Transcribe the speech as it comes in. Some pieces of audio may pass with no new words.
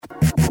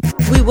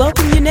We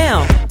welcome you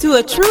now to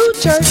A True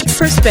Church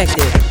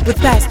Perspective with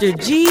Pastor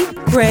G.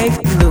 Craig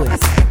Lewis.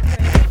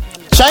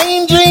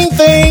 Changing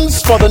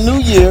things for the new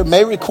year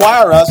may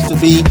require us to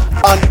be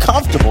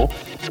uncomfortable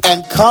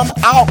and come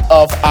out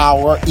of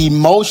our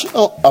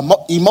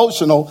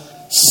emotional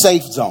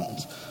safe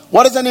zones.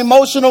 What is an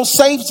emotional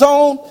safe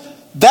zone?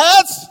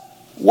 That's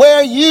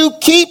where you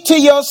keep to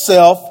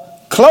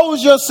yourself,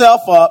 close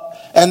yourself up,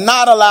 and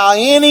not allow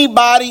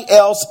anybody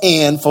else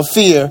in for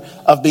fear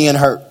of being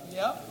hurt.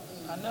 Yep,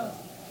 I know.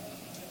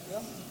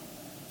 Yep.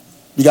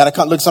 You got to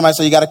come. Look, somebody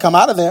say you got to come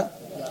out of there.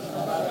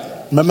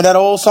 Remember that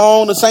old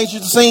song the saints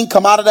used to sing?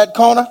 Come out of that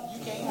corner.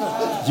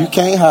 You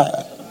can't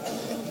hide.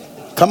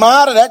 Come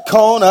out of that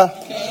corner.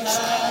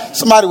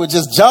 Somebody would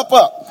just jump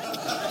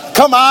up.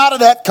 Come out of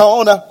that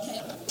corner.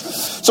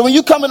 So when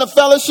you come into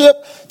fellowship,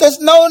 there's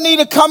no need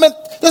of coming.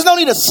 There's no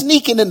need of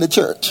sneaking in the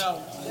church.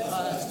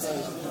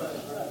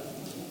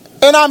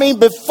 And I mean,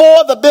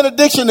 before the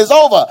benediction is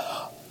over,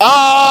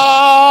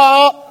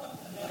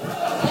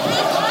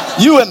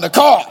 you in the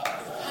car.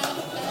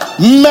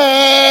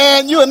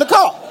 Man, you in the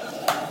car.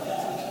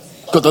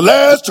 Because the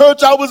last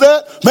church I was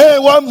at,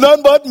 man, wasn't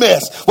nothing but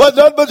mess. Wasn't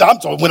nothing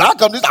but, when I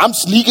come this, I'm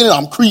sneaking and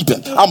I'm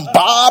creeping. I'm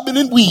bobbing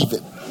and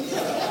weaving.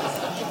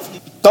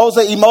 Those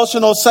are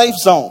emotional safe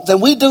zones.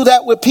 And we do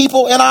that with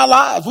people in our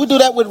lives. We do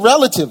that with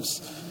relatives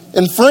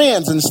and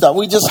friends and stuff.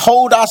 We just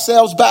hold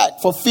ourselves back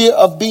for fear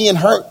of being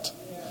hurt.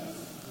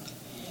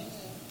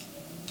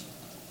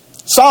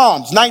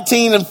 Psalms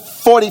 19 and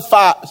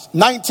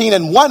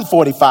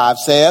 145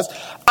 says,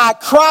 I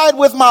cried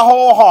with my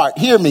whole heart.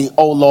 Hear me,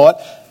 O Lord.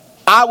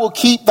 I will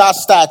keep thy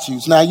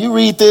statutes. Now you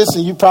read this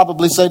and you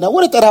probably say, now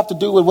what did that have to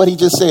do with what he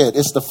just said?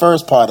 It's the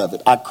first part of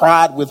it. I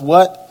cried with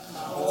what?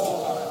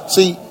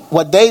 See,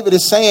 what David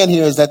is saying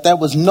here is that there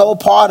was no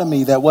part of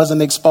me that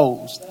wasn't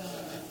exposed.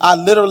 I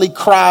literally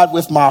cried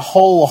with my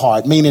whole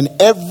heart, meaning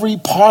every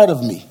part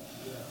of me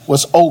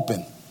was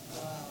open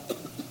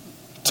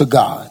to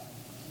God.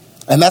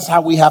 And that's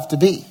how we have to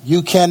be.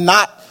 You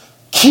cannot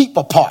keep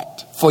a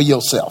part for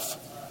yourself.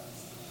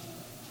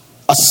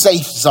 A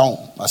safe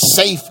zone, a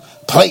safe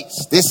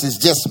place. This is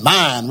just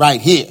mine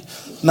right here.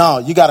 No,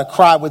 you got to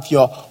cry with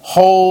your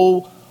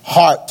whole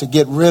heart to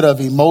get rid of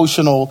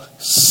emotional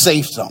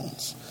safe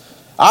zones.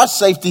 Our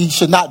safety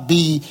should not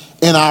be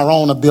in our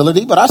own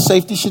ability, but our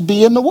safety should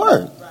be in the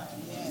Word.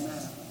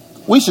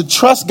 We should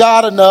trust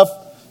God enough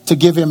to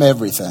give him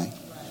everything.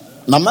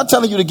 And I'm not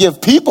telling you to give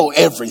people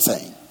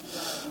everything.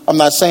 I'm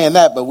not saying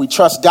that, but we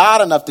trust God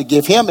enough to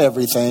give him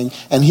everything,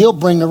 and he'll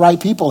bring the right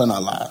people in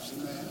our lives.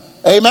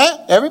 Amen?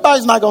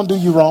 Everybody's not going to do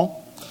you wrong.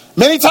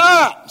 Many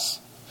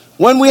times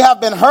when we have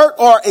been hurt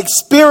or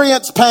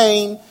experienced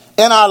pain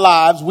in our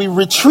lives, we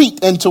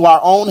retreat into our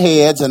own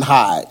heads and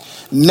hide,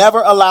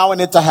 never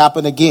allowing it to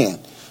happen again.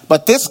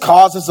 But this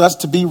causes us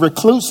to be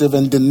reclusive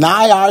and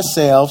deny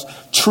ourselves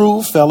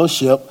true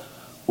fellowship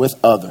with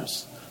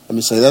others. Let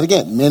me say that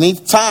again. Many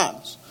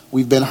times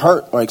we've been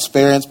hurt or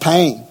experienced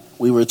pain.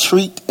 We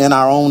retreat in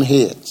our own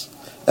heads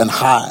and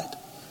hide,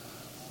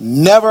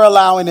 never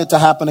allowing it to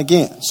happen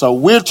again. So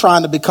we're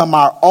trying to become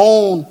our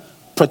own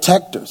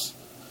protectors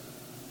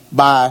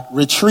by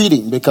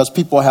retreating because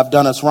people have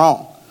done us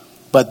wrong.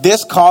 But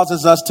this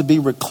causes us to be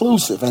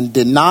reclusive and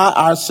deny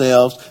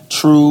ourselves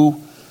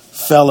true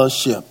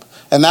fellowship.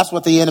 And that's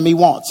what the enemy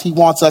wants. He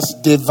wants us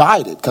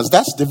divided because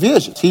that's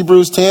division.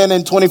 Hebrews 10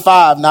 and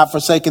 25, not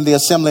forsaking the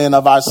assembling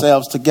of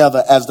ourselves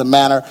together as the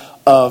manner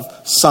of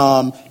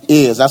some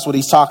is. That's what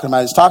he's talking about.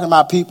 He's talking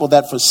about people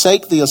that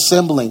forsake the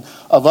assembling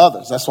of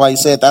others. That's why he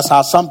said that's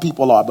how some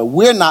people are. But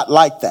we're not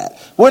like that.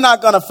 We're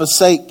not going to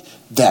forsake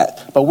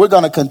that. But we're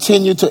going to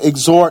continue to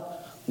exhort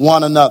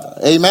one another.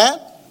 Amen?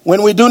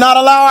 When we do not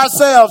allow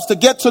ourselves to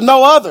get to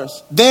know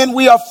others, then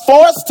we are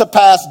forced to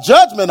pass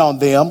judgment on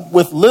them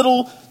with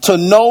little to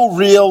no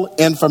real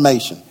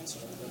information.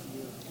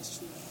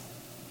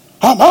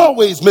 I'm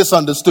always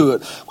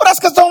misunderstood. Well, that's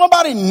because don't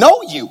nobody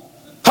know you.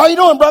 How you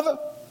doing, brother?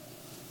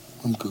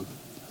 I'm good.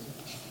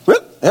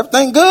 Really?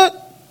 Everything good?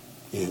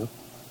 Yeah.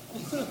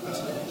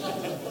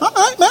 All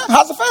right, man.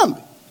 How's the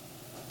family?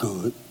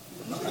 Good.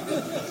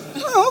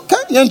 Oh,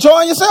 okay. You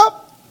enjoying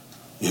yourself?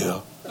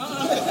 Yeah.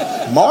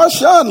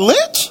 Marshawn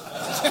Lynch?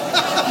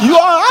 You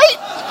all right?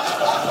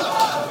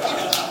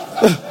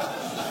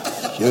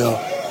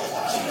 Yeah.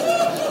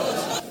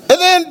 And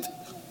then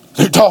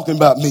they're talking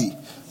about me.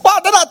 Well,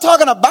 they're not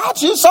talking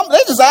about you.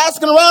 They're just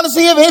asking around to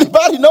see if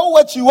anybody know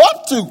what you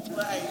up to.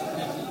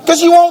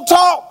 Because you won't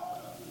talk.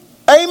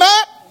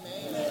 Amen?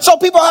 So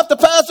people have to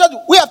pass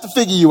judgment. We have to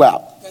figure you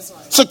out.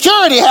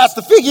 Security has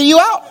to figure you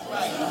out.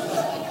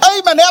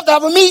 Amen. They have to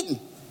have a meeting.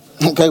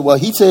 Okay, well,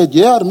 he said,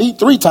 yeah, to meet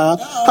 3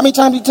 times. How many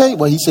times did he tell you?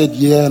 Well, he said,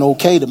 yeah, and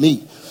okay to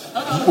me.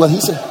 Well,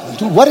 he said,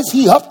 dude, what is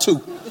he up to?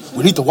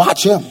 We need to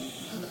watch him.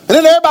 And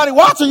then everybody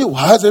watching you.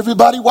 Why is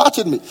everybody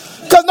watching me?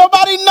 Because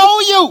nobody know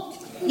you.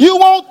 You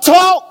won't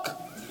talk.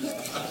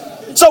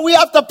 So we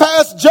have to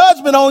pass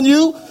judgment on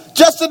you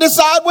just to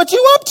decide what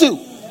you up to.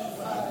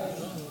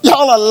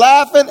 Y'all are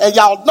laughing and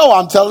y'all know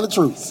I'm telling the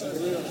truth.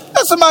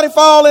 Let somebody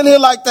fall in here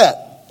like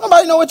that.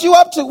 Nobody know what you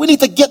up to. We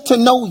need to get to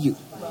know you.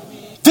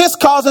 This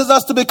causes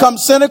us to become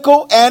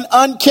cynical and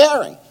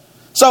uncaring.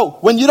 So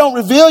when you don't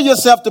reveal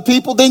yourself to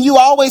people, then you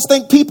always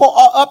think people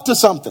are up to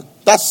something.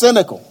 That's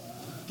cynical.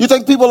 You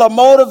think people are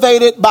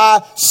motivated by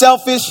a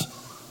selfish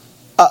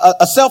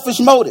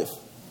motive.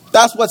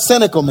 That's what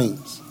cynical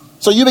means.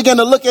 So you begin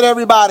to look at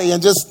everybody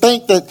and just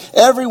think that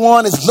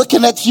everyone is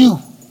looking at you.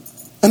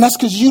 And that's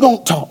because you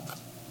don't talk.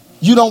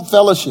 You don't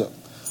fellowship.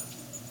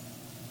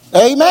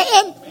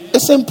 Amen.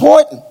 It's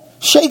important.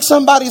 Shake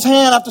somebody's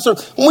hand after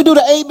service. When we do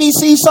the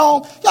ABC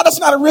song, y'all, that's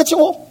not a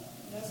ritual.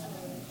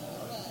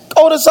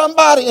 Go to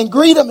somebody and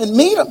greet them and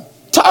meet them.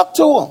 Talk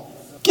to them.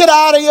 Get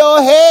out of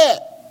your head.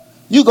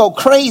 You go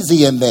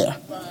crazy in there.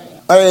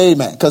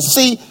 Amen. Because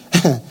see,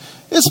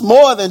 it's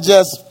more than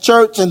just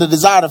church and the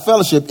desire to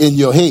fellowship in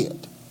your head.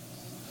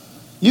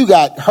 You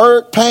got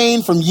hurt,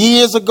 pain from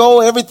years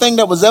ago, everything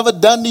that was ever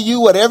done to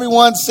you, what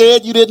everyone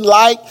said you didn't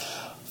like,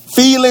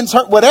 feelings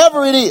hurt,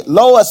 whatever it is,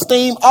 low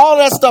esteem, all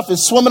that stuff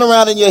is swimming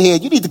around in your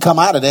head. You need to come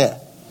out of there.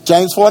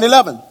 James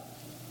 4:11.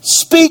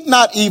 Speak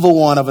not evil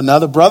one of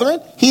another, brethren.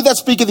 He that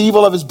speaketh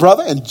evil of his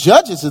brother and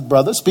judges his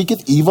brother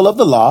speaketh evil of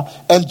the law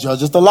and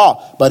judges the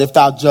law. But if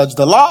thou judge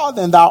the law,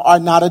 then thou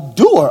art not a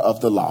doer of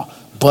the law,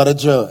 but a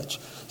judge.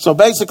 So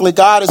basically,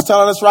 God is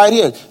telling us right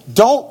here,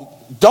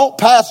 don't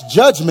pass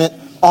judgment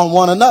on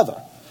one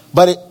another.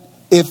 But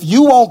if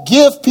you won't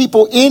give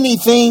people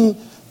anything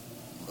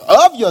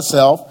of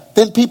yourself,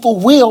 then people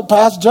will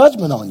pass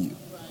judgment on you.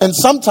 And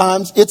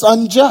sometimes it's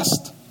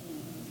unjust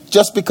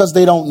just because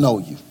they don't know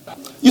you.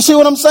 You see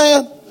what I'm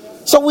saying?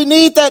 So we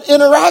need that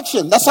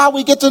interaction. That's how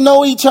we get to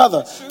know each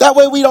other. That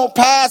way we don't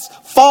pass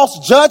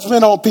false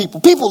judgment on people.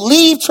 People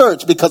leave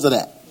church because of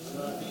that.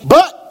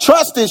 But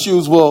trust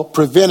issues will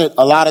prevent it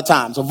a lot of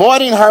times.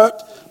 Avoiding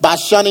hurt by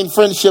shunning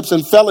friendships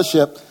and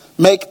fellowship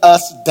make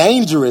us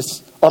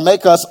dangerous or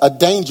make us a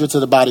danger to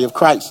the body of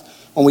Christ.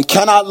 When we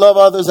cannot love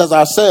others as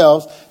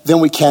ourselves,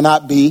 then we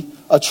cannot be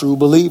a true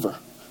believer.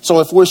 So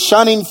if we're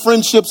shunning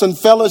friendships and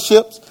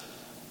fellowshipping,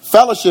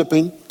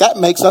 that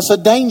makes us a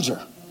danger.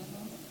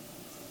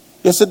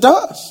 Yes, it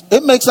does.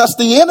 It makes us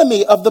the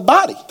enemy of the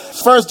body.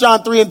 1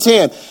 John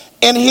 3:10.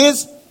 In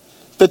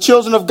the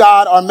children of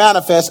God are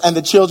manifest, and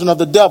the children of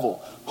the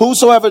devil.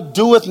 Whosoever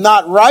doeth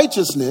not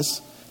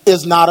righteousness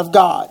is not of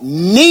God.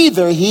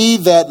 Neither he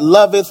that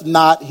loveth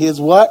not his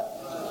what?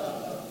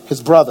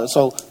 His brother.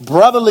 So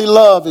brotherly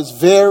love is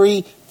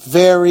very,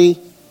 very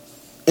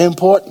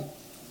important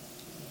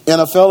in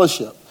a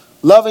fellowship.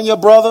 Loving your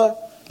brother,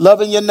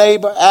 loving your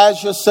neighbor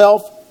as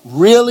yourself,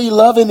 really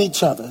loving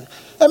each other.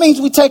 That means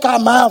we take our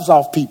mouths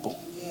off people.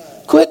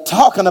 Quit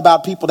talking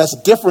about people that's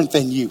different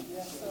than you.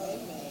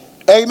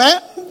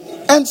 Amen.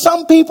 And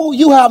some people,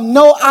 you have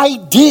no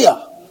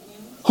idea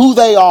who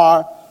they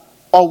are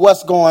or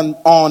what's going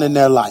on in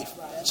their life.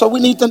 So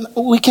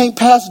we can't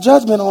pass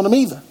judgment on them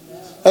either.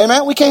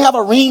 Amen. We can't have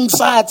a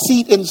ringside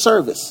seat in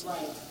service,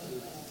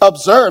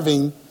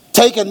 observing,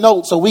 taking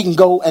notes so we can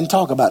go and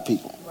talk about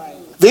people.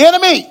 The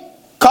enemy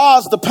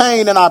caused the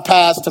pain in our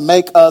past to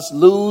make us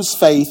lose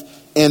faith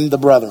in the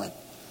brethren.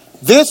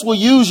 This will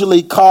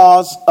usually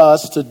cause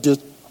us to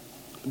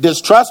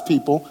distrust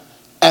people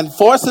and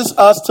forces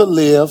us to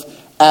live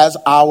as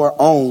our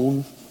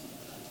own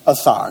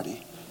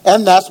authority.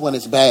 And that's when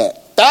it's bad.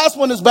 That's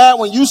when it's bad,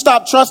 when you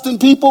stop trusting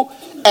people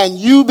and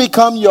you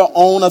become your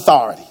own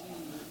authority.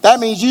 That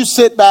means you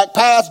sit back,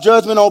 pass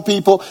judgment on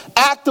people,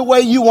 act the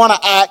way you want to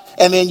act,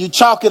 and then you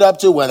chalk it up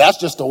to, well, that's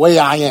just the way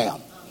I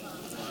am.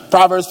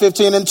 Proverbs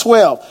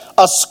 15:12.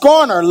 A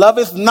scorner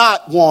loveth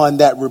not one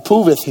that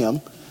reproveth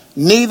him,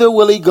 neither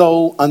will he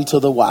go unto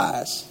the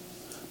wise.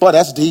 Boy,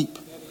 that's deep.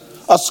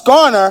 A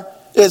scorner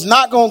is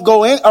not going to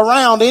go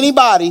around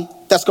anybody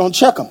that's going to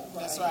check them.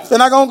 Right. They're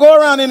not going to go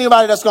around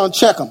anybody that's going to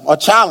check them or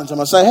challenge them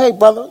or say, hey,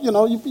 brother,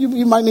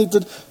 you might need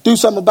to do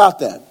something about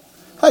that.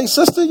 Hey,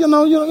 sister, you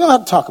don't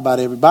have to talk about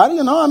everybody.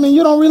 You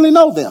don't really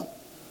know them.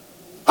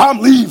 I'm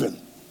leaving.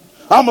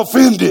 I'm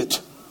offended.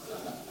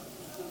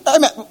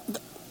 Amen.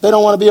 They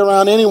don't want to be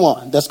around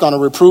anyone that's going to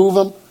reprove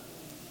them.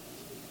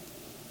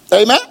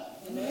 Amen.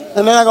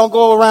 And they're not going to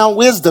go around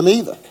wisdom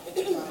either.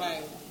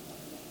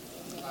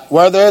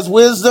 Where there's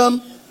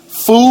wisdom,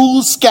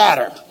 fools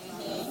scatter.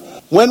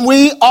 When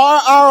we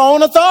are our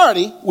own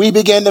authority, we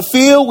begin to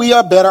feel we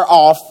are better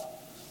off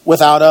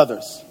without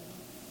others.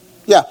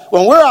 Yeah,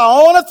 when we're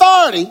our own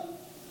authority,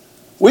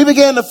 we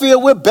begin to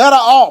feel we're better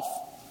off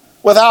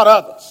without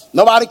others.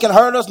 Nobody can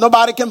hurt us.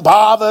 Nobody can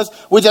bother us.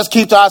 We just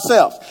keep to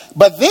ourselves.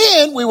 But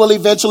then we will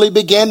eventually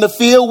begin to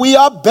feel we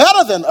are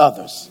better than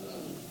others.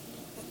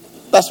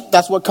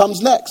 That's what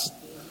comes next.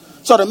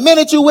 So the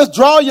minute you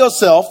withdraw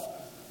yourself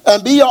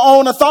and be your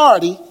own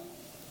authority,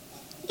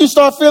 you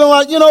start feeling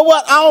like, you know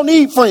what? I don't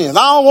need friends.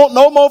 I don't want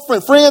no more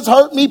friends. Friends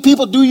hurt me.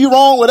 People do you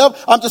wrong, whatever.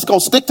 I'm just going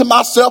to stick to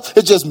myself.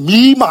 It's just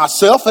me,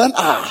 myself, and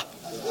I.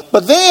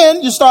 But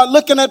then you start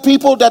looking at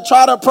people that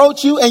try to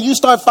approach you and you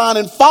start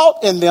finding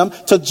fault in them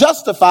to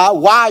justify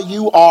why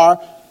you are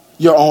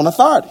your own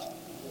authority.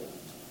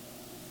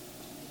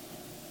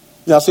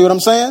 Y'all see what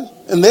I'm saying?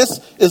 And this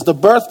is the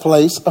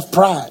birthplace of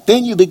pride.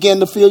 Then you begin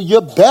to feel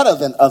you're better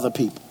than other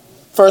people.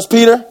 1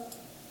 Peter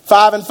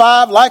 5 and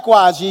 5,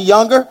 likewise, ye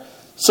younger,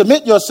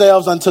 submit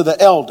yourselves unto the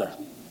elder.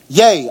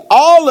 Yea,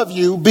 all of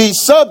you be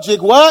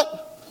subject,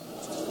 what?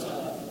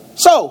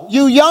 So,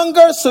 you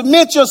younger,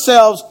 submit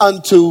yourselves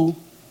unto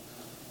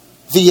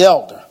the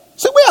elder.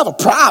 See, we have a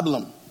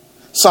problem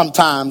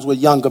sometimes with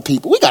younger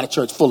people. We got a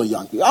church full of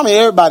young people. I mean,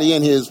 everybody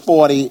in here is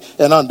 40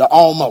 and under,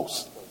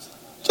 almost.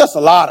 Just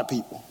a lot of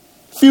people.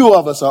 Few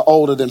of us are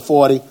older than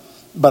 40,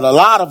 but a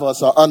lot of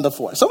us are under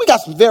 40. So we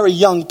got some very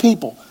young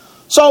people.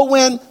 So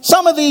when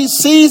some of these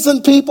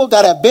seasoned people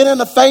that have been in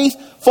the faith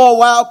for a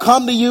while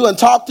come to you and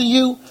talk to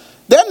you,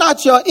 they're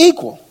not your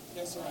equal.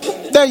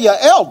 They're your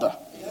elder.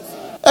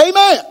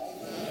 Amen.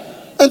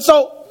 And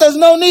so there's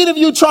no need of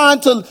you trying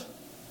to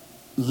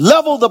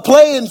level the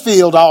playing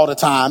field all the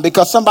time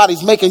because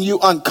somebody's making you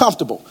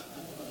uncomfortable.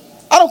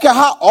 I don't care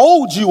how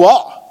old you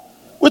are.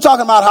 We're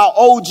talking about how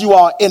old you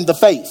are in the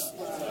faith.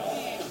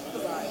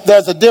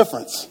 There's a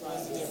difference.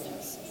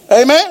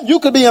 Amen. You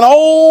could be an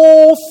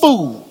old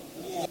fool,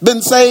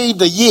 been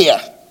saved a year.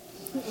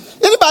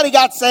 Anybody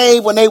got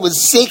saved when they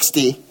was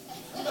 60?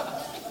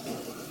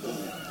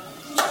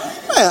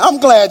 Man, I'm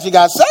glad you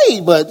got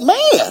saved, but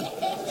man,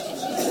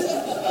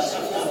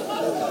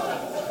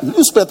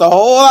 you spent a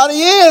whole lot of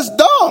years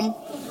dumb.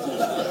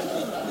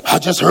 I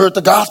just heard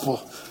the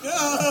gospel.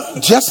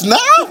 Just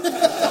now?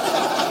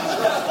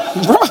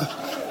 Bro.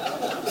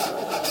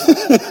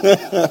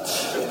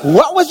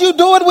 What was you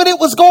doing when it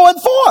was going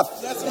forth?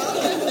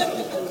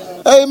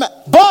 Amen.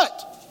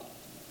 But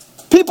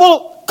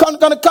people going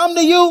to come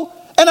to you,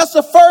 and that's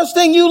the first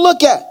thing you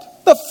look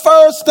at. The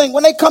first thing.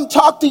 When they come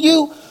talk to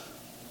you,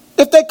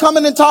 if they come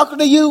in and talking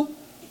to you,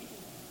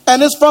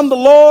 and it's from the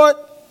Lord,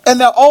 and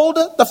they're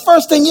older, the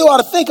first thing you ought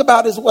to think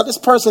about is, well, this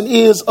person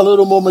is a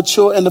little more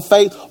mature in the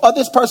faith, or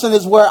this person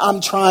is where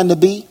I'm trying to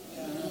be.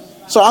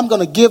 So I'm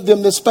going to give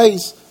them this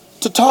space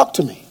to talk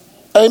to me.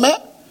 Amen.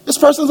 This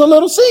person's a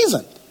little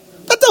seasoned.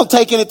 That don't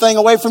take anything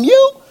away from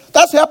you.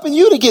 That's helping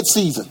you to get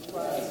seasoned.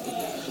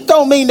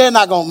 Don't mean they're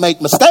not going to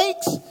make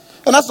mistakes.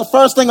 And that's the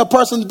first thing a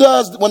person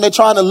does when they're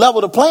trying to level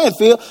the playing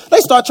field. They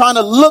start trying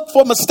to look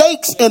for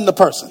mistakes in the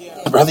person.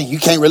 Yeah. Brother, you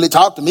can't really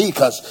talk to me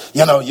because,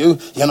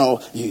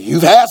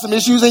 you've had some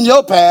issues in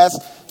your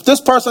past. If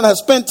this person has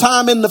spent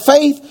time in the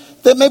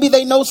faith, then maybe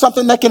they know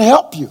something that can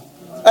help you.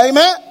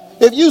 Amen.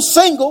 If you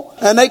single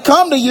and they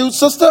come to you,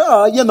 sister,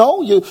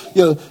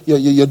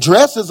 your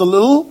dress is a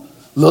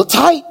little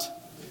tight.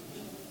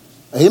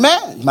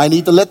 Amen. You might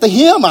need to let the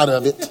hem out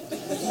of it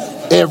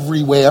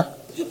everywhere.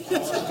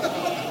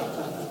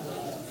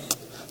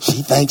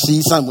 She thinks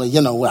she's somewhere,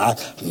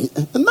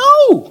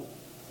 no.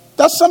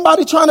 That's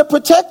somebody trying to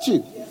protect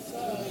you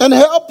and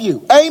help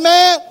you.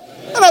 Amen.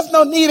 And there's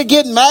no need of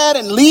getting mad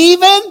and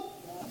leaving.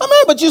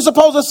 Amen. But you're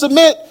supposed to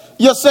submit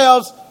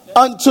yourselves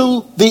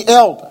unto the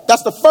elder.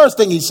 That's the first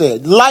thing he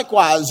said.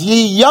 Likewise,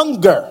 ye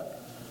younger,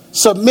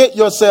 submit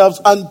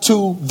yourselves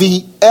unto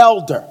the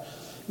elder.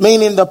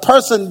 Meaning the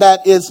person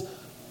that is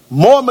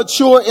more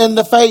mature in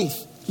the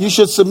faith. You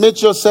should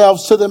submit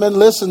yourselves to them and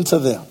listen to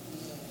them.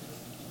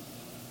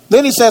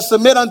 Then he says,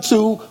 submit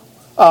unto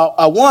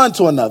one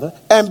to another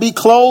and be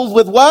clothed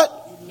with what?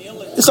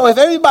 Humility. So if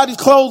everybody's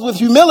clothed with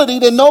humility,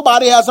 then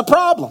nobody has a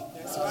problem.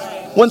 That's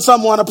right. When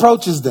someone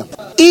approaches them.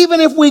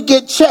 Even if we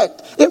get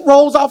checked, it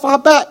rolls off our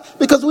back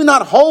because we're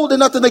not holding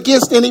nothing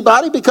against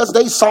anybody because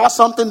they saw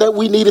something that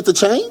we needed to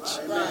change.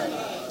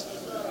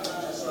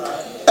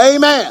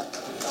 Amen.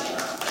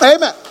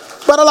 Amen.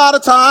 But a lot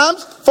of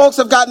times, folks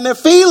have gotten their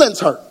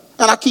feelings hurt.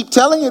 And I keep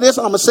telling you this,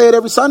 and I'm going to say it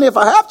every Sunday if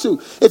I have to.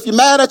 If you're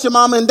mad at your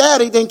mama and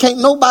daddy, then can't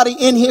nobody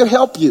in here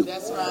help you.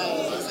 That's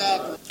right,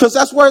 exactly. Because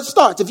that's where it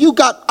starts. If you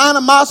got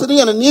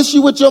animosity and an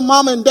issue with your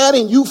mama and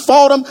daddy and you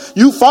fought them,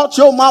 you fought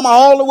your mama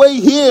all the way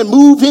here and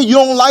moved here, you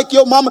don't like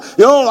your mama,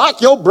 you don't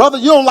like your brother,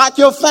 you don't like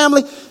your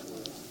family,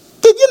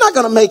 then you're not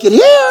going to make it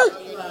here.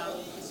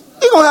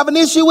 You're going to have an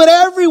issue with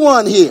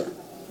everyone here.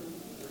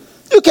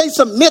 You can't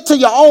submit to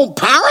your own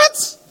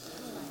parents.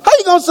 How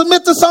you going to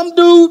submit to some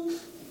dude,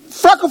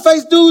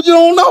 freckle-faced dude you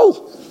don't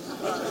know?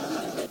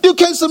 You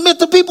can't submit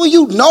to people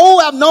you know,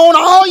 have known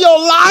all your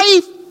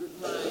life,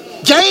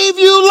 gave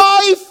you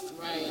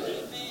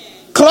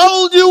life,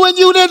 clothed you when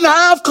you didn't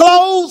have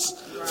clothes,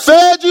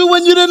 fed you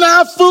when you didn't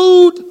have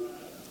food.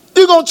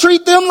 You're going to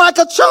treat them like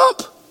a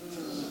chump?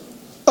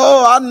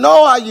 Oh, I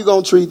know how you're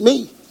going to treat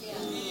me.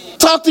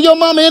 Talk to your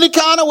mama any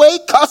kind of way,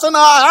 cussing her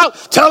out,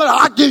 telling her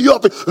I'll give you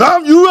up. And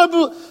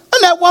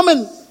that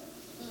woman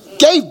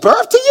gave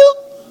birth to you?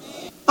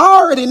 I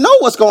already know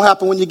what's going to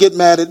happen when you get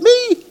mad at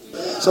me.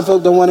 Some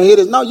folks don't want to hear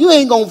this. No, you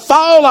ain't going to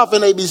fall off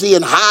in ABC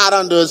and hide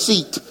under a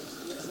seat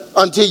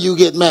until you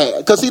get mad.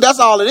 Because see, that's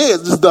all it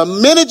is. Just the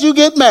minute you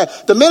get mad,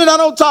 the minute I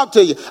don't talk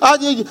to you,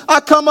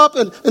 I come up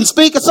and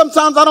speak, and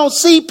sometimes I don't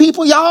see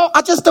people, y'all.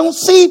 I just don't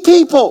see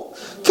people.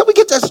 Can we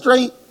get that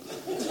straight?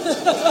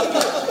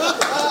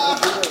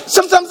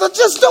 Sometimes I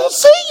just don't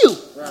see you.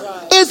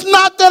 Right. It's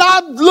not that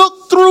I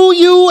looked through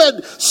you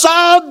and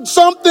saw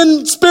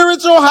something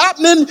spiritual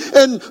happening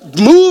and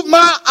moved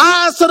my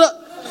eyes to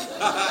the...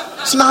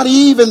 It's not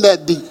even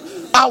that deep.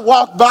 I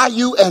walked by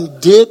you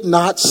and did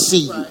not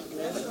see you.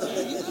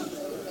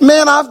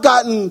 Man, I've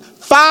gotten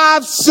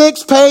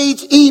 5-6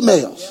 page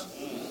emails.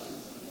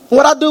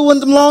 What I do with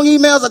them long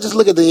emails, I just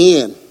look at the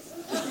end.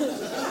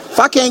 If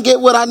I can't get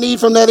what I need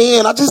from that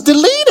end, I just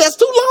delete it. It's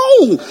too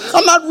long.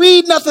 I'm not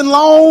reading nothing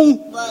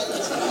long.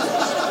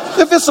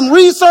 If it's some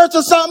research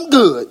or something,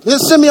 good.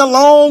 Just send me a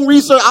long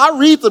research. I'll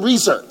read the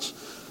research.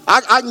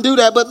 I can do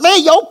that. But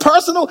man, your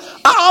personal,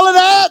 all of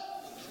that,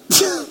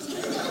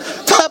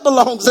 that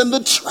belongs in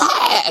the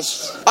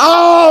trash.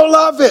 All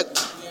of it.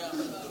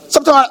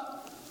 Sometimes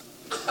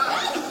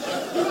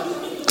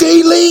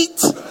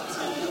delete.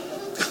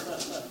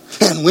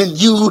 And when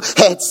you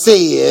had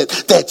said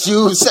that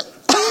you said,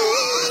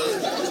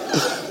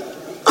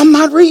 I'm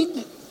not reading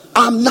it.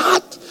 I'm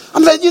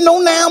letting you know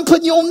now. I'm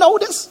putting you on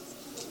notice.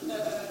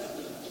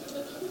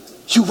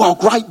 You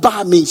walk right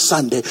by me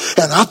Sunday,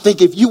 and I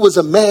think if you was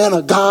a man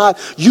of God,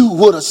 you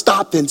would have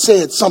stopped and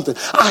said something.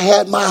 I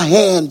had my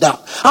hand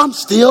out. I'm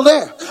still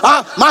there.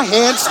 My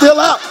hand's still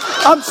out.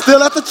 I'm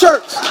still at the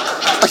church.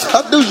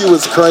 I knew you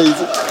was crazy.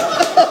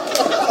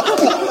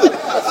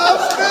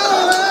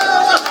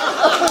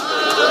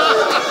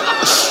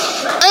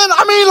 And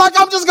I mean, like,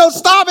 I'm just going to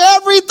stop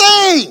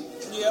everything.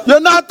 You're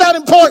not that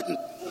important.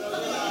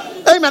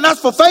 Amen. That's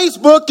for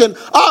Facebook, and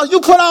you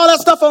put all that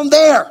stuff on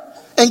there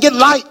and get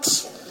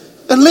likes.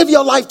 And live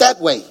your life that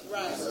way.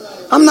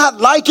 I'm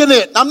not liking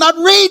it. I'm not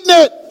reading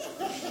it.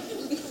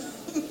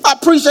 I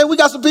appreciate we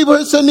got some people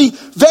who send me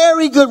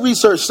very good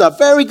research stuff,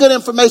 very good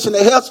information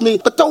that helps me.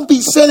 But don't be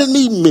sending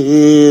me,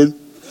 man.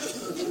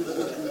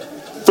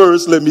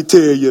 First, let me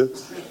tell you,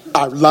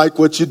 I like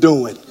what you're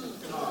doing.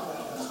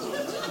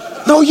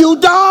 No, you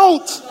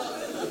don't.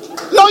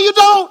 No, you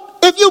don't.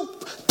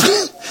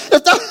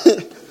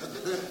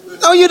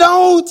 No, you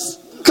don't.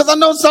 Because I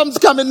know something's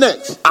coming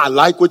next. I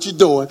like what you're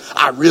doing.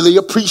 I really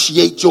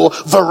appreciate your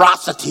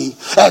veracity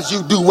as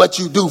you do what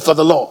you do for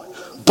the Lord.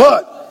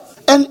 But,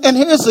 and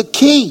here's the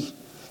key.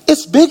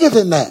 It's bigger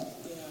than that.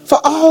 For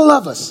all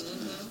of us.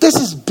 This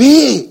is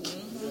big.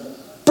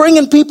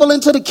 Bringing people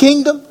into the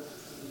kingdom.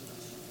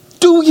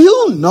 Do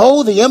you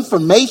know the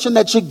information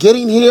that you're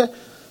getting here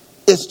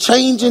is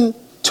changing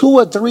 2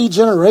 or 3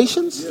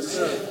 generations? Yes,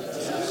 sir.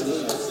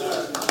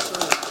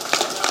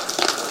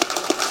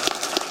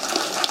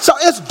 So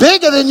it's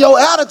bigger than your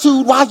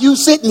attitude while you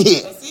sitting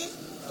here.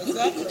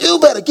 Exactly. You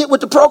better get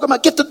with the program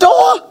and get the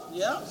door.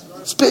 Yeah.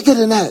 It's bigger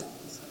than that.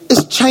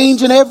 It's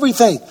changing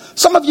everything.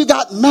 Some of you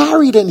got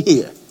married in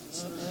here.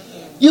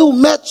 You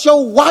met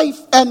your wife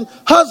and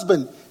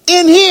husband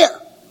in here.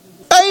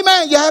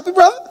 Amen. You happy,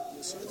 brother?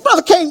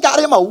 Brother Cain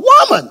got him a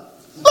woman.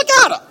 Look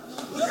at her.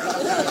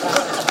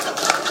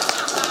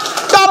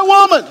 Got a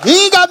woman.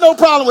 He ain't got no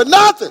problem with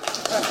nothing.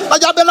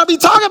 Like, y'all better not be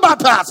talking about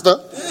pastor.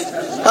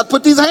 I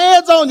put these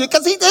hands on you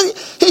because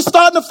he's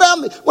starting a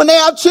family. When they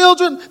have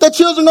children, their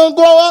children going to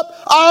grow up.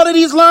 All that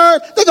he's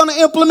learned, they're going to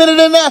implement it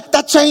in there.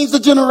 That changed the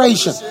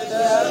generation.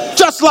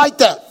 Just like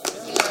that.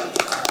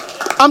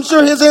 I'm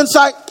sure his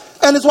insight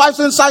and his wife's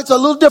insights are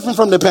a little different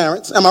from their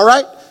parents. Am I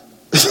right?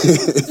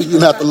 You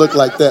don't have to look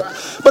like that.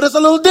 But it's a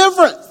little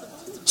different.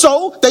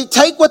 So they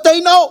take what they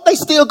know. They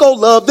still go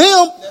love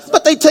them.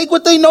 But they take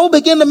what they know,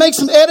 begin to make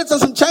some edits and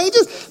some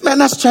changes. Man,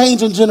 that's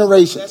changing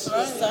generations.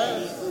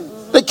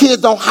 The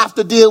kids don't have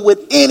to deal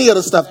with any of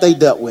the stuff they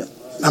dealt with.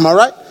 Am I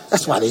right?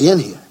 That's why they're in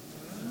here.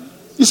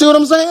 You see what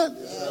I'm saying?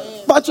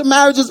 A bunch of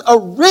marriages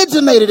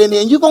originated in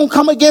here. And you're going to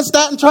come against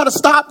that and try to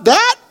stop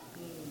that?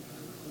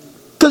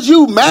 Because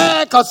you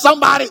mad because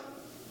somebody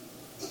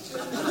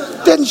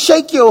didn't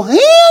shake your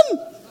hand?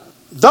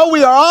 Though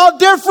we are all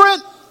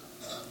different,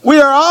 we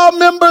are all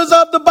members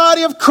of the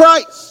body of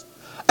Christ.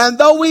 And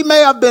though we may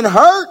have been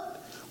hurt,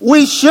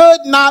 we should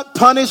not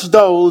punish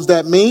those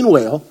that mean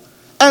well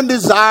and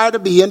desire to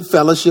be in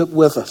fellowship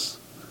with us.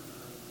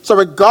 So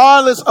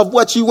regardless of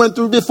what you went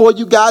through before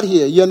you got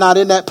here, you're not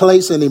in that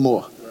place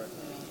anymore.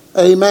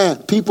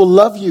 Amen. People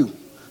love you.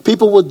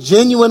 People will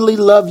genuinely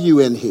love you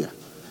in here.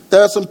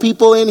 There are some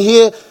people in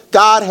here,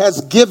 God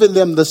has given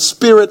them the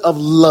spirit of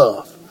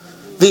love,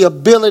 the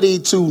ability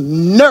to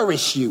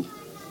nourish you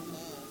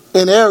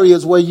in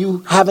areas where you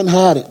haven't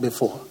had it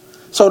before.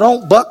 So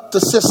don't buck the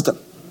system.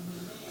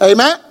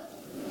 Amen.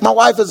 My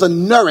wife is a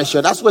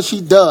nourisher. That's what she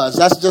does.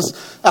 That's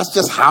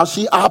just how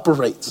she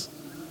operates.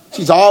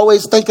 She's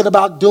always thinking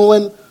about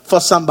doing for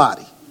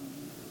somebody.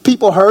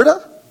 People hurt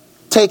her,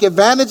 take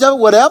advantage of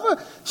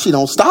whatever. She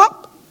don't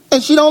stop,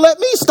 and she don't let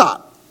me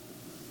stop.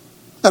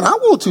 And I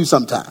want to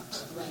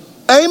sometimes.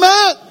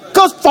 Amen.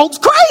 Because folks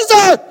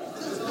crazy.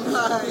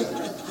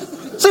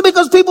 See,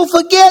 because people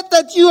forget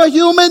that you are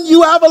human,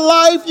 you have a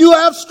life, you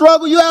have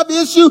struggle, you have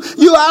issue,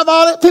 you have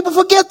all that. People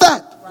forget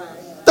that.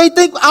 Right. They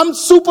think I'm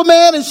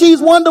Superman and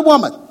she's Wonder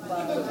Woman.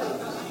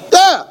 Right.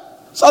 Yeah.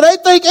 So they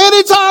think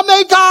anytime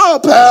they call,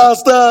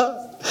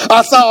 Pastor,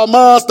 I saw a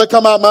monster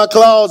come out my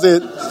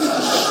closet.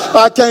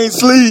 I can't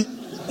sleep.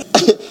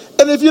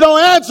 And if you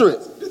don't answer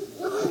it,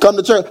 come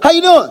to church. How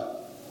you doing?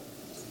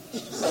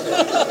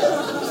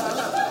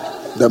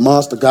 That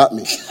monster got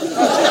me.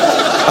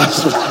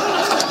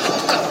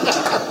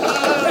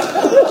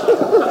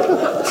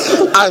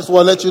 I just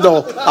want to let you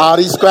know, all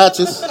these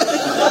scratches,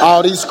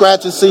 All these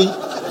scratches, see,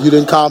 you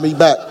didn't call me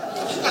back.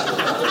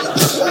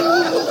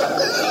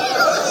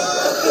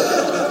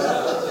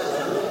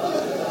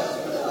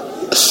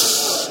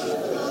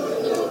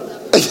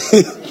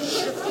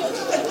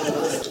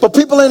 But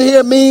people in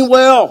here mean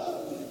well.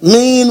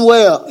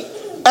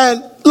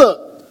 And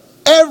look,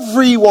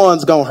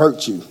 everyone's going to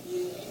hurt you.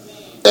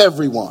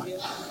 Everyone.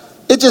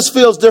 It just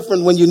feels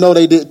different when you know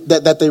they did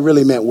that they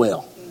really meant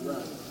well.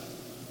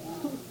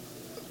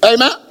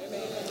 Amen?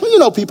 Well, you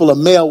know people are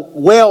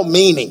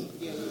well-meaning.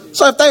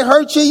 So if they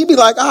hurt you, you be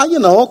like,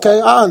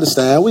 okay, I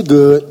understand. We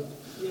good.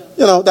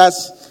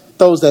 That's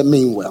those that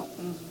mean well.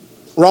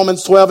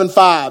 Romans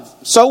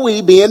 12:5. So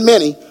we, being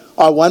many,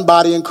 are one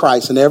body in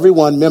Christ, and every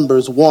one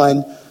members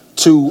one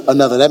to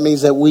another. That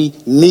means that we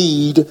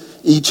need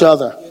each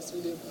other. Yes,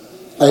 we do.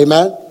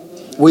 Amen?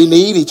 We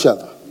need each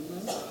other.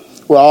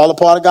 We're all a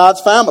part of God's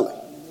family.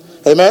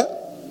 Amen?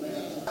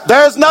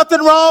 There's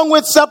nothing wrong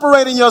with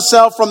separating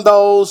yourself from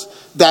those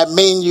that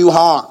mean you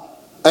harm.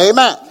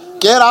 Amen?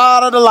 Get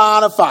out of the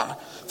line of fire.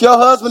 If your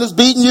husband is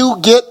beating you,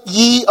 get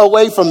ye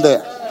away from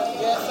there.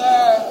 Yes,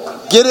 sir.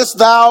 Gettest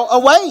thou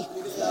away.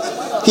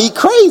 He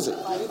crazy.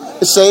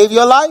 To save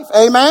your life.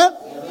 Amen?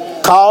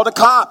 Call the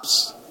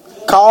cops.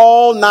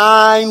 Call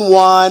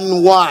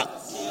 911.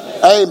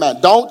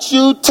 Amen. Don't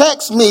you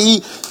text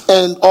me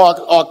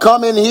or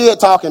come in here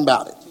talking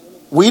about it.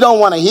 We don't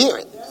want to hear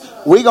it.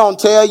 We're going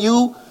to tell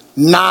you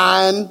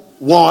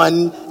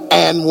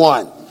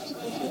 911.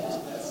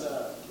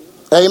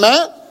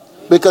 Amen?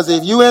 Because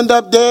if you end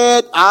up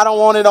dead, I don't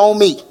want it on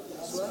me.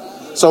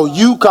 So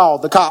you call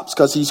the cops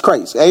because he's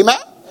crazy. Amen?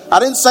 I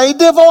didn't say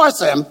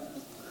divorce him.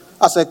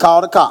 I said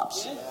call the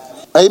cops.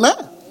 Amen?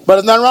 But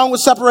there's nothing wrong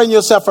with separating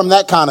yourself from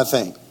that kind of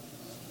thing.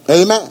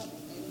 Amen?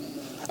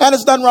 And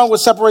there's nothing wrong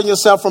with separating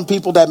yourself from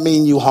people that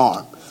mean you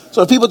harm.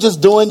 So if people just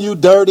doing you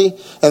dirty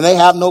and they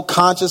have no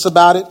conscience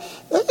about it,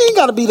 you ain't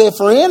got to be their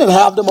friend and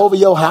have them over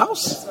your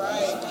house.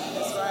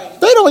 That's right.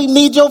 They don't even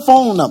need your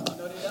phone number.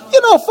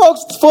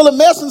 Folks full of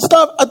mess and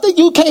stuff, I think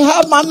you can't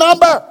have my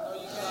number.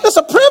 It's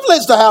a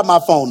privilege to have my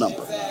phone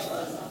number.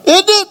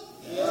 Isn't it?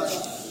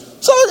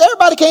 So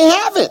everybody can't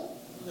have it.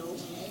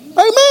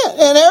 Amen.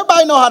 And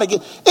everybody know how to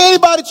get.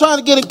 Anybody trying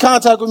to get in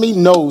contact with me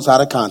knows how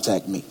to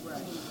contact me.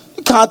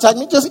 You contact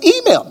me, just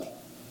email me.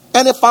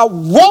 And if I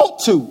want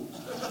to,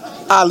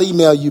 I'll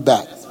email you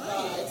back.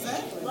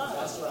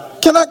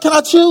 Can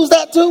I choose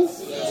that too?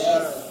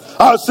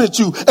 I sent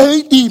you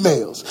 8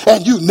 emails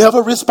and you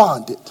never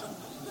responded.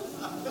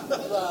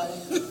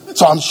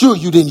 So I'm sure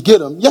you didn't get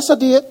them. Yes, I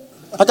did.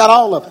 I got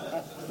all of them.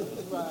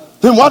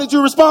 Then why did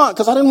you respond?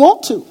 Because I didn't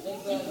want to.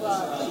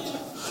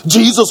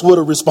 Jesus would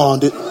have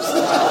responded.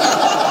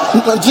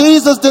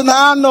 Jesus didn't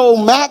have no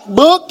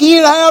MacBook. He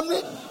didn't have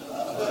it.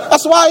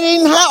 That's why he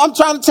didn't have. I'm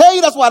trying to tell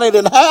you, that's why they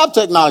didn't have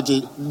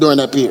technology during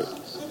that period.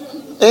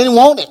 They didn't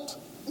want it.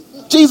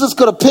 Jesus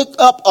could have picked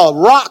up a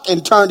rock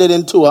and turned it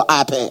into an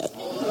iPad.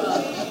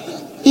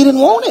 He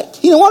didn't want it.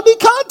 He didn't want to be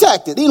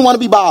contacted. He didn't want to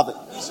be bothered.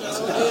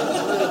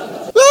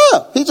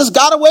 Yeah, he just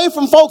got away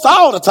from folks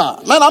all the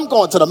time. Man, I'm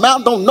going to the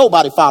mountain. Don't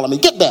nobody follow me.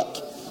 Get back.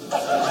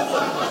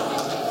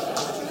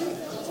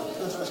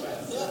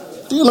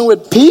 Dealing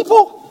with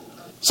people.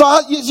 So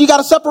you got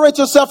to separate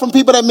yourself from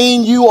people that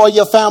mean you or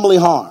your family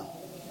harm.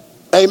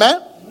 Amen?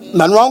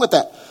 Nothing wrong with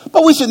that.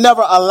 But we should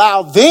never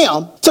allow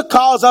them to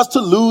cause us to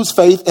lose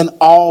faith in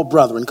all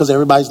brethren, because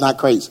everybody's not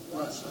crazy.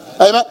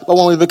 Amen? But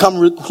when we become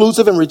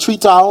reclusive and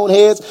retreat to our own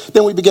heads,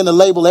 then we begin to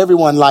label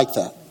everyone like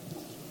that.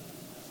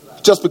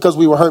 Just because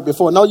we were hurt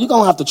before. No, you're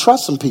going to have to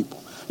trust some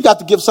people. You got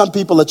to give some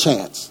people a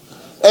chance.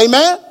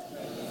 Amen?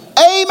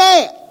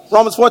 Amen.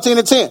 Romans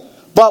 14:10.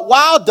 But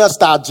why dost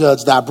thou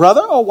judge thy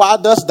brother, or why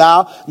dost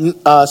thou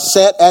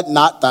set at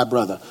naught thy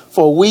brother?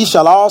 For we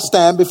shall all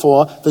stand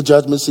before the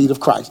judgment seat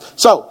of Christ.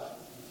 So,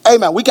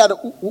 amen.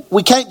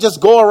 We can't just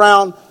go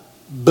around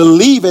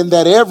believing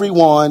that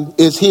everyone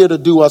is here to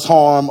do us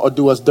harm or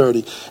do us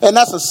dirty. And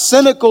that's a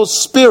cynical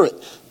spirit.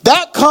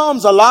 That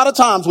comes a lot of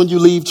times when you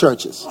leave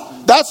churches.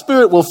 That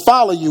spirit will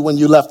follow you when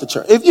you left the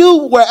church. If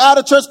you were at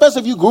a church,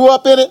 especially if you grew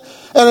up in it,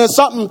 and then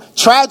something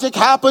tragic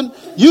happened,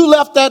 you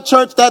left that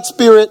church, that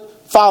spirit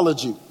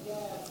followed you.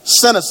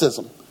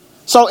 Cynicism.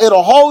 So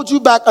it'll hold you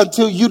back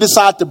until you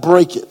decide to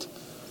break it.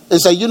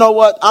 And say, you know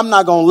what? I'm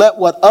not going to let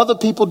what other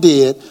people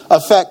did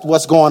affect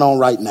what's going on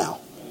right now.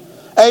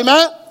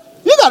 Amen?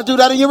 You got to do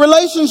that in your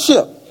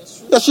relationship.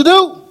 Yes, you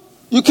do.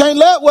 You can't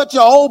let what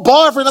your old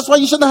boyfriend, that's why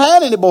you shouldn't have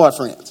had any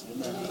boyfriends.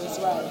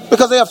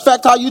 Because they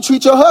affect how you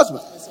treat your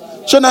husband.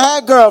 Shouldn't have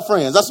had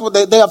girlfriends. That's what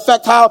they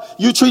affect how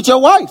you treat your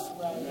wife.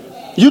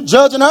 You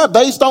judging her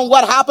based on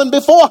what happened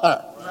before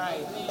her.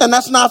 And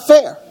that's not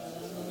fair.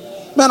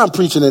 Man, I'm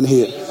preaching in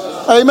here.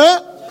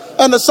 Amen.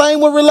 And the same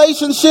with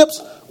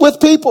relationships with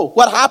people.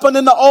 What happened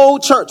in the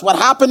old church? What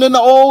happened in the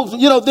old,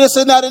 this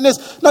and that and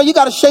this. No, you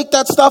got to shake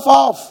that stuff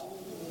off.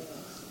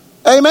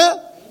 Amen.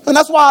 And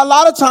that's why a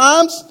lot of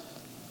times,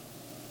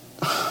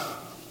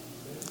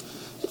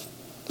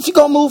 if you're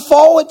going to move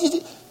forward,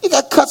 you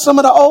got to cut some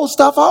of the old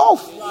stuff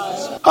off.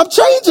 I'm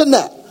changing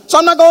that. So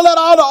I'm not going to let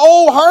all the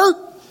old hurt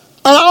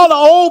and all the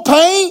old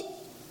pain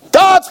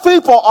God's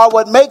people are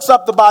what makes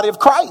up the body of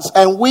Christ,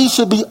 and we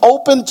should be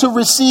open to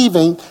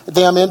receiving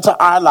them into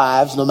our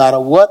lives no matter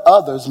what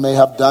others may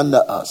have done to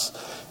us.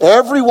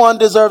 Everyone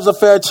deserves a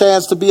fair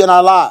chance to be in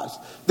our lives.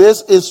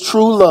 This is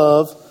true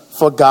love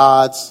for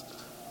God's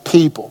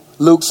people.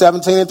 Luke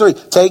 17:3.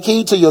 Take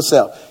heed to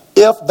yourself.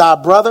 If thy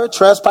brother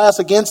trespass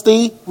against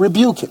thee,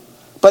 rebuke him.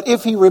 But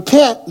if he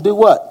repent, do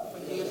what?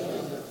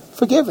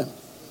 Forgive him.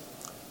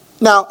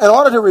 Now, in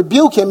order to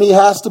rebuke him, he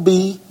has to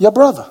be your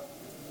brother.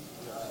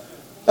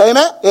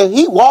 Amen. If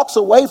he walks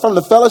away from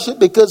the fellowship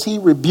because he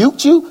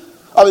rebuked you,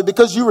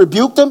 because you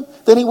rebuked him,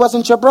 then he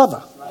wasn't your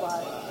brother.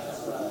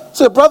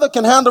 So a brother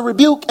can handle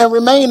rebuke and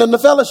remain in the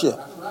fellowship.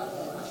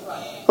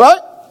 Right?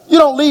 You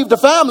don't leave the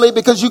family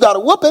because you got a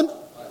whooping.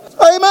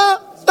 Amen.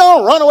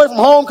 Don't run away from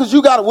home because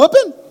you got a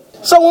whooping.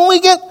 So when we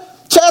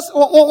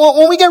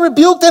get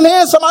rebuked in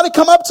here, somebody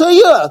come up to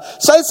you,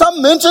 say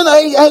something, mention,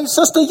 hey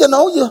sister, you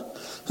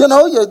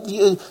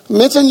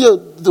mention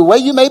the way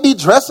you may be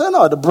dressing,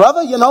 or the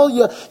brother, you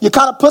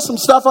kind of put some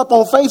stuff up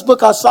on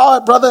Facebook. I saw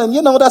it, brother, and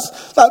that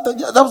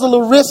was a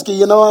little risky.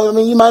 You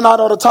might not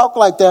ought to talk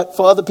like that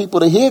for other people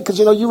to hear, because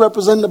you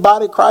represent the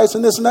body of Christ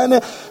and this and that. And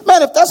that.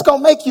 Man, if that's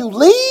gonna make you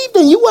leave,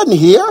 then you wasn't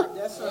here.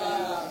 That's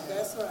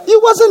right.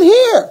 You wasn't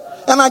here,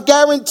 and I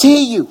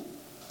guarantee you,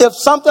 if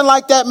something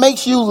like that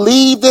makes you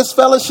leave this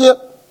fellowship,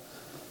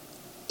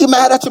 you're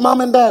mad at your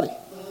mom and daddy.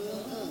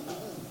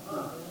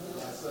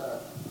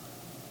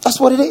 That's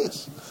what it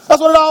is.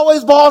 That's what it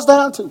always boils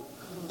down to. You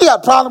got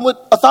a problem with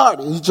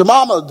authority. It's your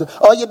mama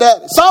or your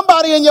daddy.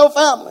 Somebody in your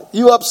family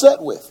you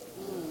upset with.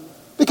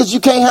 Because you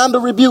can't handle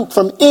rebuke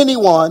from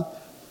anyone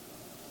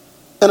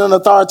in an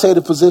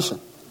authoritative position.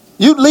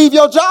 You'd leave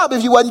your job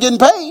if you wasn't getting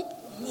paid.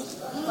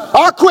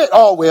 I quit.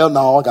 Oh, well,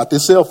 no, I got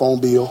this cell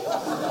phone bill.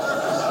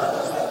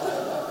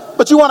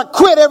 But you want to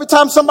quit every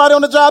time somebody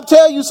on the job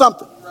tell you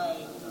something.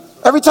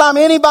 Every time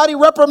anybody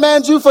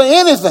reprimands you for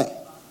anything.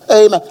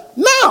 Amen.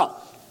 Now,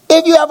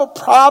 if you have a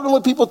problem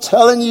with people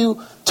telling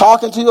you,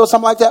 talking to you or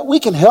something like that, we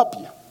can help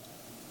you.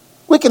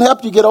 We can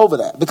help you get over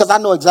that, because I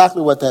know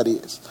exactly what that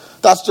is.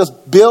 That's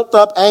just built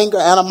up anger,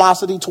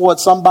 animosity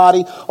towards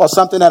somebody or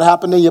something that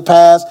happened in your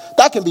past.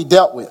 That can be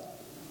dealt with.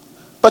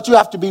 But you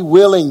have to be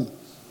willing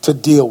to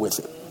deal with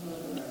it.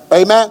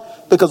 Amen?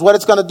 Because what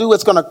it's going to do,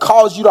 it's going to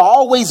cause you to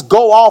always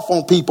go off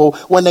on people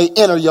when they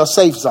enter your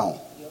safe zone.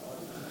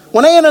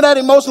 When they enter that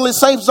emotionally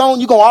safe zone,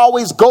 you're going to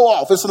always go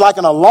off. It's like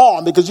an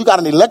alarm, because you got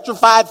an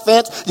electrified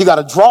fence. You got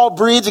a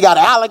drawbridge. You got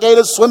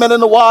alligators swimming in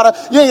the water.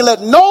 You ain't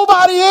let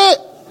nobody in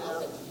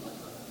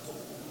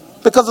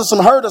because of some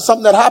hurt or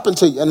something that happened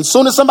to you. And as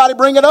soon as somebody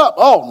bring it up,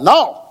 oh,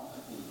 no.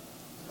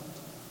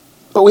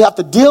 But we have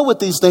to deal with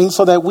these things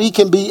so that we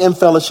can be in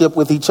fellowship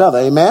with each other.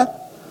 Amen?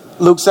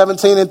 Luke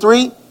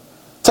 17:3.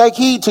 Take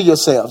heed to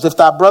yourselves. If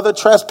thy brother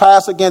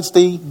trespass against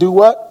thee, do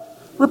what?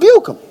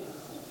 Rebuke him.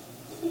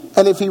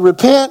 And if he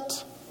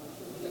repent,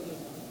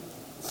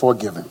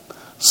 forgive him.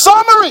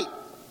 Summary.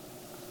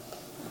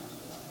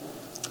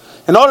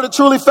 In order to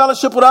truly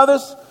fellowship with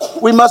others,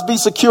 we must be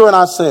secure in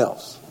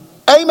ourselves.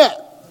 Amen.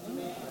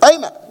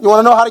 Amen. You want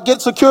to know how to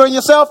get secure in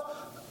yourself?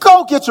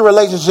 Go get your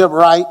relationship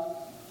right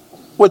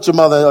with your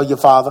mother or your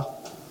father.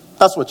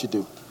 That's what you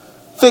do.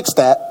 Fix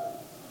that.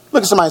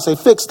 Look at somebody and say,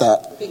 fix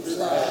that. Fix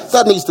that.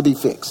 That needs to be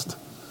fixed.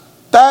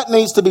 That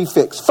needs to be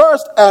fixed.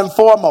 First and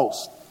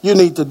foremost, you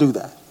need to do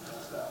that.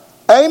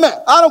 Amen.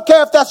 I don't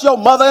care if that's your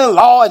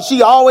mother-in-law and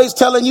she always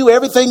telling you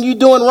everything you're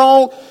doing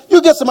wrong.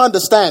 You get some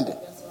understanding.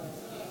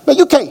 Man,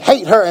 you can't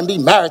hate her and be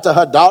married to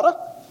her daughter.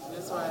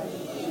 That's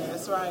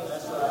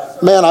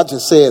right. Man, I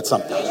just said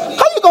something.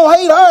 How you going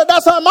to hate her?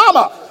 That's her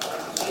mama.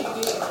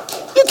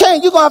 You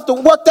can't. You're going to have to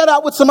work that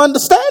out with some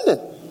understanding.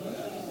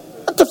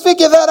 To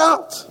figure that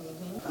out.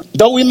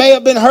 Though we may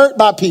have been hurt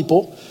by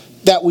people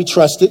that we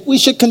trusted, we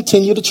should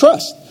continue to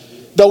trust.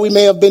 Though we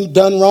may have been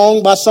done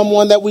wrong by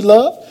someone that we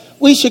love,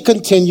 we should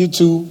continue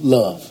to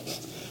love.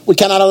 We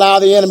cannot allow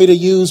the enemy to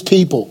use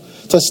people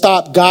to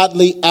stop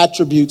godly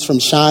attributes from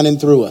shining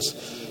through us.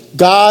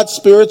 God's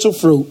spiritual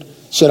fruit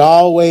should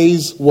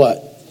always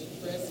what?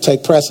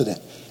 Take precedent,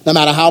 no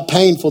matter how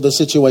painful the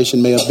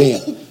situation may have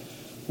been.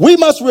 We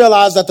must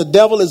realize that the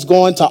devil is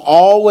going to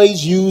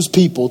always use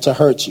people to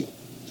hurt you.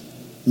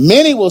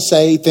 Many will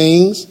say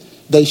things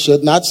they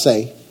should not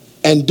say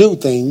and do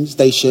things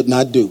they should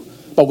not do.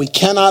 But we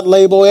cannot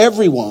label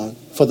everyone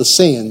for the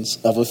sins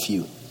of a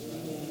few.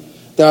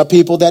 There are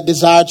people that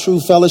desire true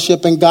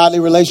fellowship and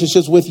godly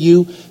relationships with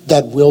you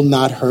that will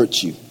not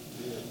hurt you.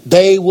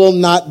 They will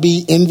not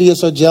be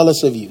envious or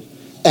jealous of you,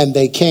 and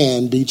they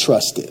can be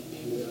trusted.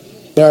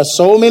 There are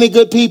so many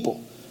good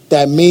people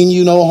that mean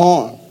you no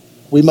harm.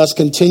 We must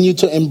continue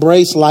to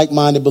embrace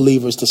like-minded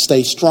believers to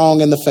stay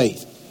strong in the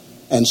faith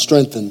and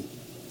strengthen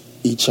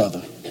each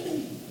other.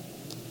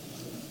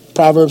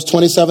 Proverbs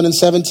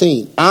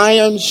 27:17.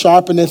 Iron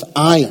sharpeneth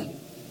iron,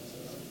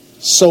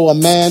 so a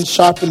man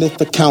sharpeneth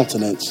the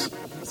countenance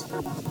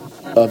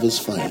of his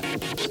friend.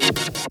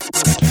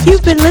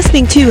 You've been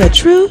listening to A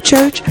True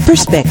Church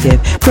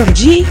Perspective from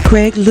G.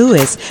 Craig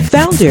Lewis,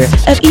 founder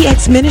of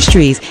EX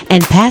Ministries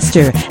and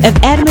pastor of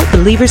Adamant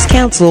Believers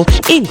Council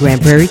in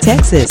Grand Prairie,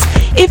 Texas.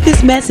 If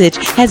this message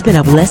has been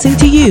a blessing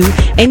to you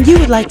and you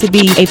would like to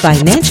be a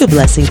financial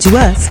blessing to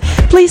us,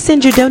 please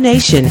send your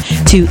donation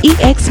to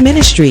EX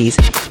Ministries,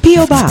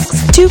 P.O. Box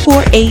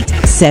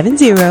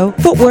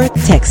 24870, Fort Worth,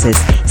 Texas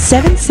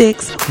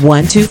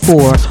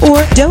 76124,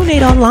 or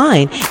donate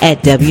online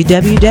at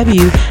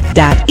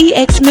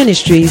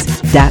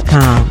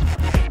www.exministries.com.